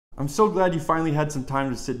I'm so glad you finally had some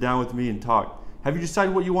time to sit down with me and talk. Have you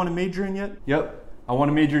decided what you want to major in yet? Yep, I want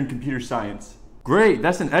to major in computer science. Great,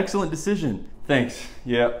 that's an excellent decision. Thanks,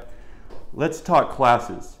 yep. Let's talk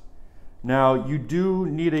classes. Now, you do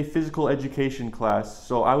need a physical education class,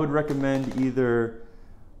 so I would recommend either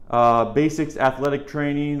basics athletic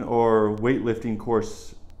training or weightlifting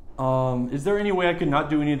course. Is there any way I could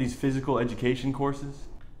not do any of these physical education courses?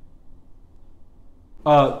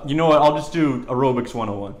 You know what, I'll just do aerobics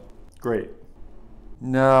 101. Great.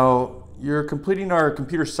 Now, you're completing our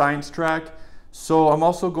computer science track, so I'm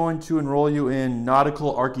also going to enroll you in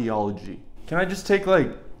nautical archaeology. Can I just take like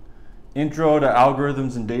intro to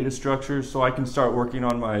algorithms and data structures so I can start working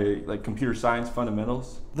on my computer science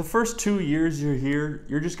fundamentals? The first 2 years you're here,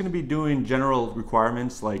 you're just going to be doing general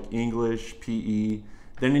requirements like English, PE.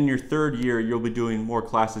 Then in your third year, you'll be doing more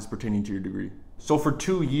classes pertaining to your degree. So for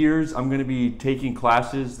 2 years, I'm going to be taking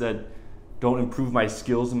classes that don't improve my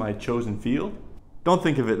skills in my chosen field. Don't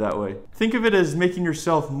think of it that way. Think of it as making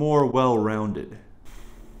yourself more well-rounded.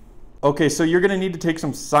 Okay, so you're gonna need to take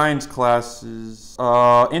some science classes.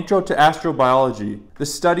 Intro to astrobiology, the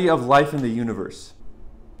study of life in the universe.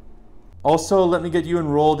 Also, let me get you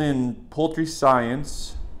enrolled in poultry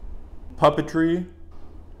science, puppetry,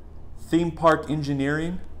 theme park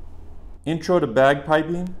engineering, intro to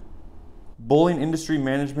bagpiping, bowling industry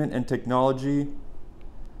management and technology,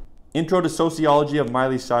 intro to sociology of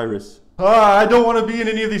Miley Cyrus. I don't want to be in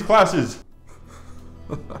any of these classes.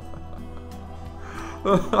 You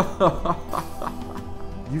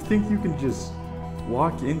think you can just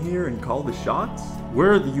walk in here and call the shots?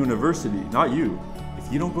 We're the university, not you. If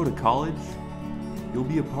you don't go to college, you'll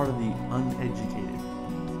be a part of the uneducated,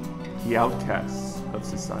 the outcasts of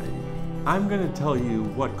society. I'm gonna tell you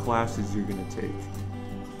what classes you're gonna take,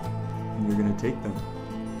 and you're gonna take them.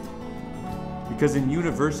 Because in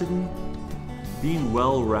university, being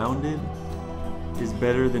well-rounded is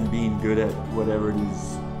better than being good at whatever it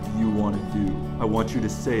is you want to do. I want you to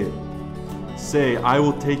say it. Say, I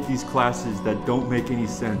will take these classes that don't make any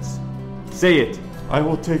sense. Say it. I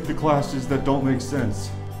will take the classes that don't make sense.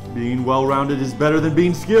 Being well-rounded is better than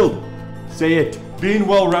being skilled. Say it. Being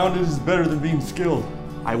well-rounded is better than being skilled.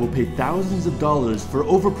 I will pay thousands of dollars for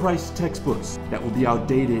overpriced textbooks that will be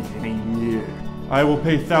outdated in a year. I will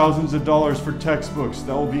pay thousands of dollars for textbooks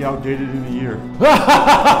that will be outdated in a year.